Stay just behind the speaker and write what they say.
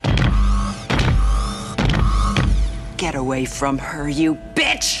Get away from her, you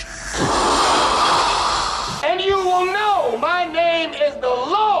bitch! And you will know my name is the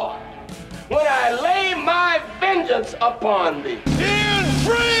Lord when I lay my vengeance upon thee. Ian,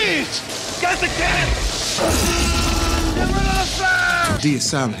 freeze! Get the cannon! Get rid of the fire! D is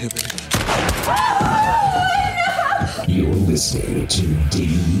silent here, baby. You're listening to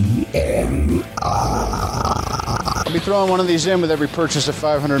DMR. I'll be throwing one of these in with every purchase of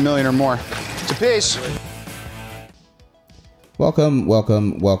 500 million or more. It's a piece. Welcome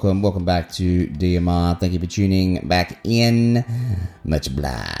back to DMR. Thank you for tuning back in. Much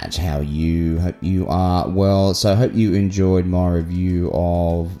obliged. How are you? Hope you are well. So I hope you enjoyed my review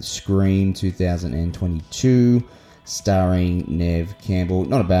of Scream 2022, starring Neve Campbell.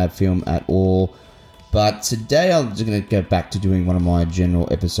 Not a bad film at all. But today I'm just going to go back to doing one of my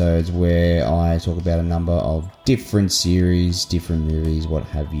general episodes where I talk about a number of different series, different movies, what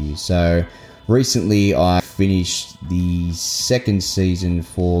have you. So recently I finished the second season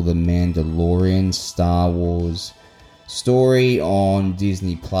for The Mandalorian Star Wars story on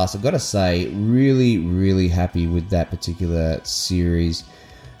Disney Plus. I've got to say, really happy with that particular series.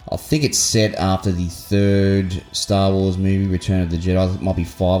 I think it's set after the third Star Wars movie, Return of the Jedi. It might be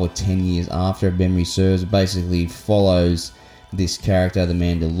 5 or 10 years after, if memory serves. It basically follows this character, the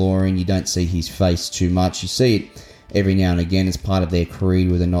Mandalorian. You don't see his face too much. You see it every now and again. It's part of their creed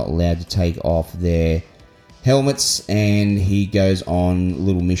where they're not allowed to take off their helmets, and he goes on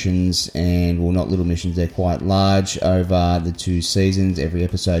little missions, and well, not little missions, they're quite large over the 2 seasons. Every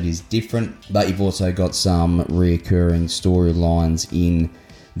episode is different, but you've also got some reoccurring storylines in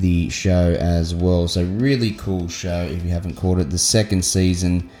the show as well. So really cool show if you haven't caught it. The second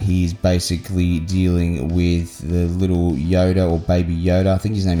season, he's basically dealing with the little Yoda or baby Yoda. I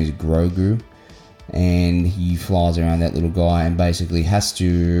think his name is Grogu, and he flies around that little guy and basically has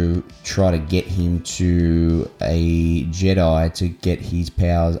to try to get him to a Jedi to get his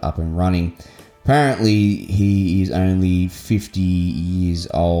powers up and running. Apparently he is only 50 years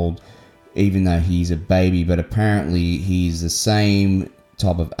old, even though he's a baby, but apparently he's the same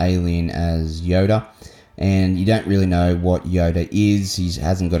type of alien as Yoda, and you don't really know what Yoda is. He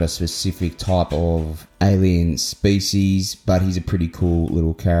hasn't got a specific type of alien species, but he's a pretty cool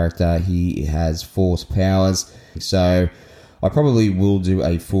little character. He has force powers, so I probably will do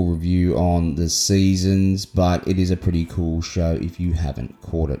a full review on the seasons, but it is a pretty cool show if you haven't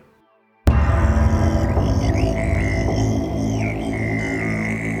caught it.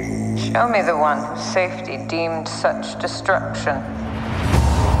 Show me the one whose safety deemed such destruction.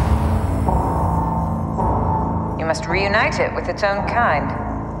 You must reunite it with its own kind.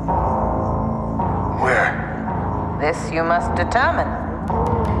 Where? This you must determine.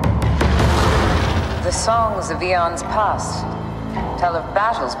 The songs of eons past tell of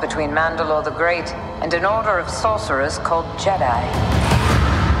battles between Mandalore the Great and an order of sorcerers called Jedi.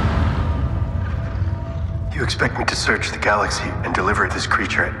 You expect me to search the galaxy and deliver this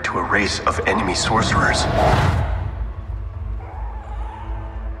creature to a race of enemy sorcerers?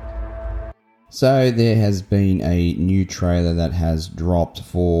 So there has been a new trailer that has dropped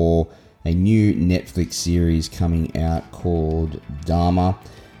for a new Netflix series coming out called DMR.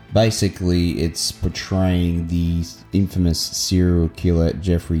 Basically, it's portraying the infamous serial killer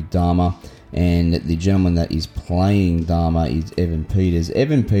Jeffrey Dahmer, and the gentleman that is playing Dahmer is Evan Peters.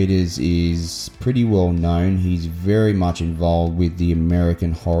 Evan Peters is pretty well known. He's very much involved with the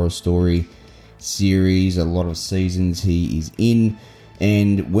American Horror Story series. A lot of seasons he is in.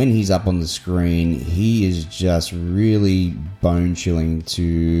 And when he's up on the screen, he is just really bone-chilling,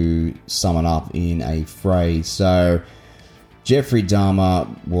 to sum it up in a phrase. So, Jeffrey Dahmer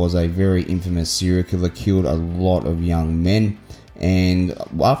was a very infamous serial killer, killed a lot of young men. And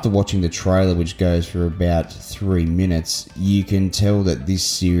after watching the trailer, which goes for about 3 minutes, you can tell that this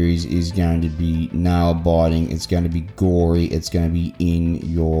series is going to be nail-biting, it's going to be gory, it's going to be in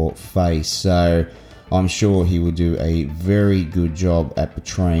your face. So I'm sure he will do a very good job at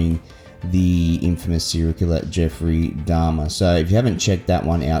portraying the infamous serial killer Jeffrey Dahmer. So if you haven't checked that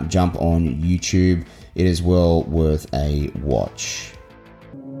one out, jump on YouTube. It is well worth a watch.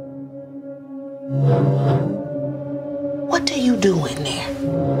 What are you doing there?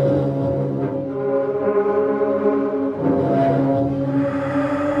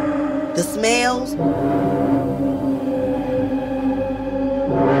 The smells?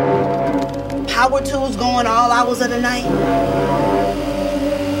 Power tools going all hours of the night?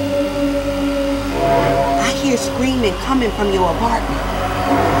 I hear screaming coming from your apartment.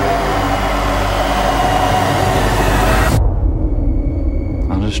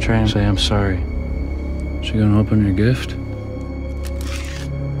 I'll just try and say I'm sorry. Is she gonna open your gift?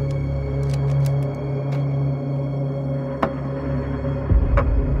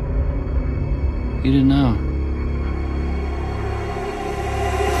 You didn't know.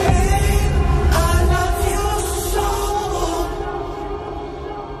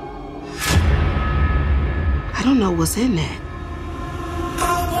 I don't know what's in that.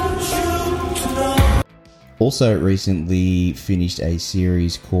 Also recently finished a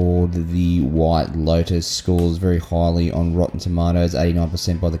series called The White Lotus. Scores very highly on Rotten Tomatoes,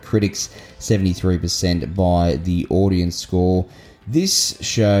 89% by the critics, 73% by the audience score. This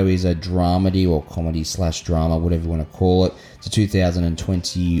show is a dramedy or comedy / drama, whatever you want to call it. It's a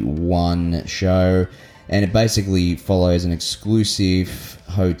 2021 show, and it basically follows an exclusive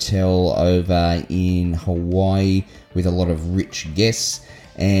hotel over in Hawaii with a lot of rich guests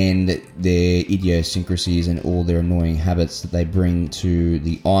and their idiosyncrasies and all their annoying habits that they bring to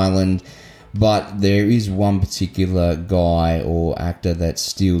the island. But there is one particular guy or actor that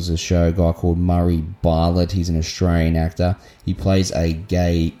steals the show, a guy called Murray Bartlett. He's an Australian actor. He plays a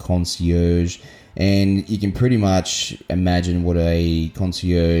gay concierge, and you can pretty much imagine what a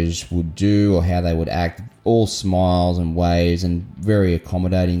concierge would do or how they would act. All smiles and waves and very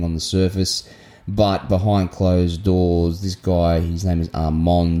accommodating on the surface. But behind closed doors, this guy, his name is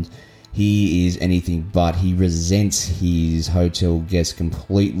Armand, he is anything but. He resents his hotel guests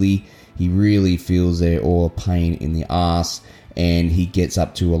completely. He really feels they're all a pain in the ass, and he gets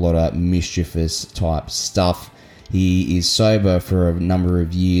up to a lot of mischievous type stuff. He is sober for a number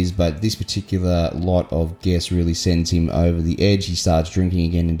of years, but this particular lot of guests really sends him over the edge. He starts drinking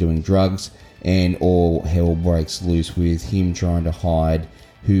again and doing drugs, and all hell breaks loose with him trying to hide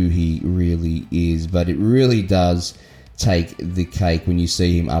who he really is. But it really does take the cake when you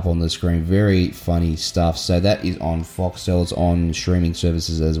see him up on the screen. Very funny stuff. So that is on Foxtel. It's on streaming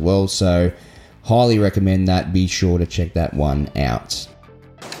services as well, so highly recommend that. Be sure to check that one out.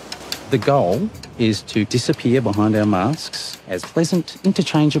 The goal is to disappear behind our masks as pleasant,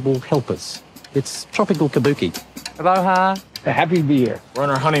 interchangeable helpers. It's tropical kabuki. Aloha. Happy to be here. We're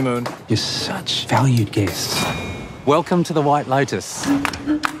on our honeymoon. You're such valued guests. Welcome to the White Lotus.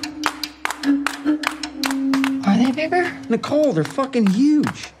 Are they bigger? Nicole, they're fucking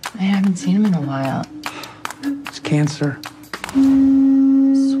huge. I haven't seen them in a while. It's cancer.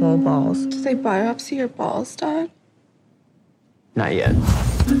 Swole balls. Did they biopsy your balls, Dad? Not yet.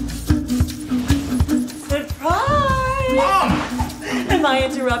 Surprise! Mom! Am I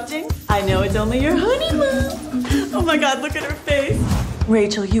interrupting? I know it's only your honeymoon. Oh my God, look at her face.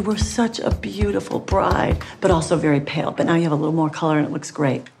 Rachel, you were such a beautiful bride, but also very pale. But now you have a little more color and it looks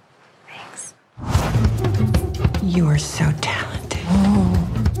great. Thanks. You are so talented. Oh.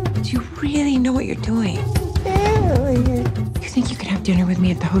 Do you really know what you're doing? You think you could have dinner with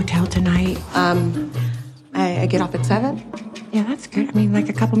me at the hotel tonight? I get off at 7. Yeah, that's good. I mean, like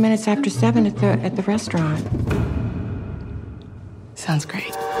a couple minutes after 7 at the restaurant. Sounds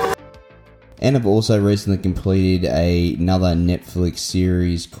great. And I've also recently completed another Netflix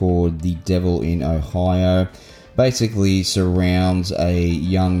series called The Devil in Ohio. Basically surrounds a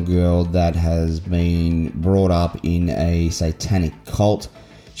young girl that has been brought up in a satanic cult.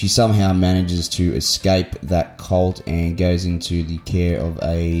 She somehow manages to escape that cult and goes into the care of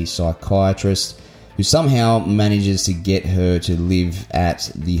a psychiatrist who somehow manages to get her to live at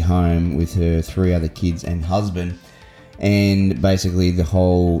the home with her 3 other kids and husband. And basically the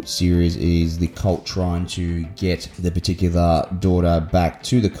whole series is the cult trying to get the particular daughter back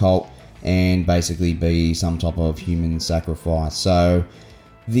to the cult and basically be some type of human sacrifice. So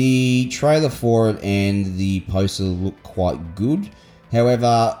the trailer for it and the poster look quite good.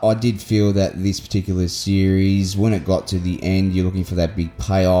 However, I did feel that this particular series, when it got to the end, you're looking for that big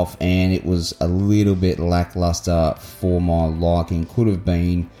payoff, and it was a little bit lackluster for my liking. Could have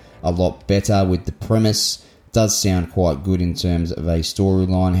been a lot better with the premise. Does sound quite good in terms of a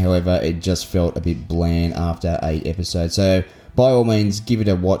storyline. However, it just felt a bit bland after 8 episodes. So by all means, give it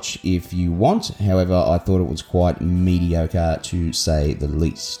a watch if you want. However, I thought it was quite mediocre to say the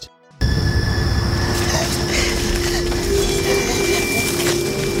least.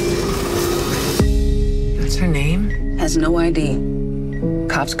 What's her name? Has no ID.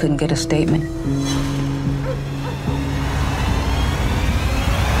 Cops couldn't get a statement.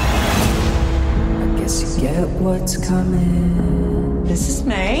 Get what's coming. This is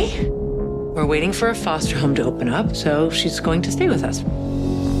May. We're waiting for a foster home to open up, so she's going to stay with us.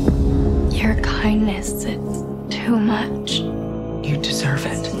 Your kindness, it's too much. You deserve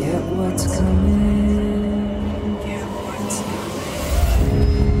it. Get what's coming.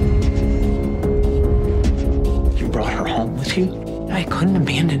 You brought her home with you? I couldn't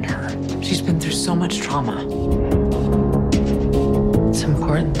abandon her. She's been through so much trauma. It's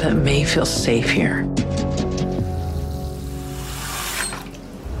important that May feels safe here.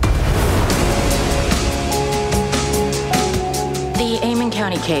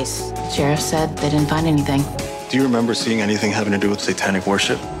 bounty case. Sheriff said they didn't find anything. Do you remember seeing anything having to do with satanic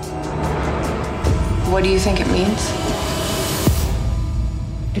worship? What do you think it means?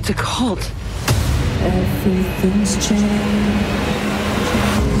 It's a cult. Everything's changed.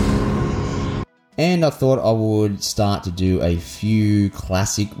 And I thought I would start to do a few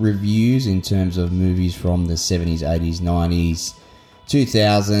classic reviews in terms of movies from the 70s, 80s, 90s,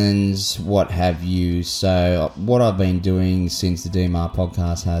 2000s, what have you. So what I've been doing since the DMR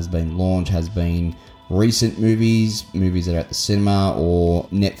podcast has been launched has been recent movies that are at the cinema or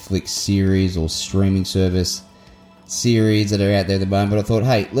Netflix series or streaming service series that are out there at the moment. But I thought,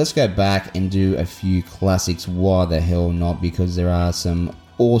 hey, let's go back and do a few classics. Why the hell not? Because there are some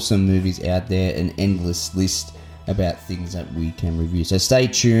awesome movies out there, an endless list about things that we can review. So stay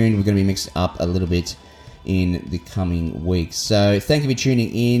tuned. We're going to be mixed up a little bit in the coming weeks. So thank you for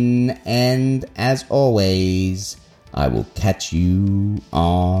tuning in, and as always, I will catch you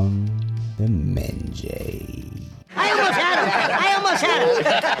on the Menjay. I almost had him.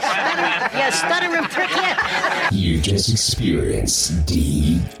 You stuttering prick yet? You just experienced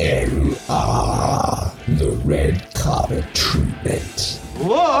DMR, the red carpet treatment.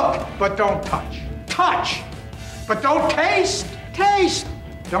 Look, but don't touch. Touch, but don't taste. Taste,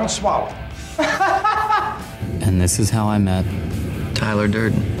 don't swallow. And this is how I met Tyler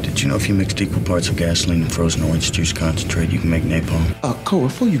Durden. Did you know if you mixed equal parts of gasoline and frozen orange juice concentrate, you can make napalm? Cole,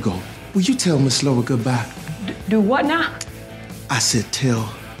 before you go, will you tell Miss Lower goodbye? Do what now? I said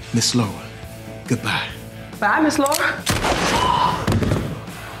tell Miss Lower goodbye. Bye, Miss Laura.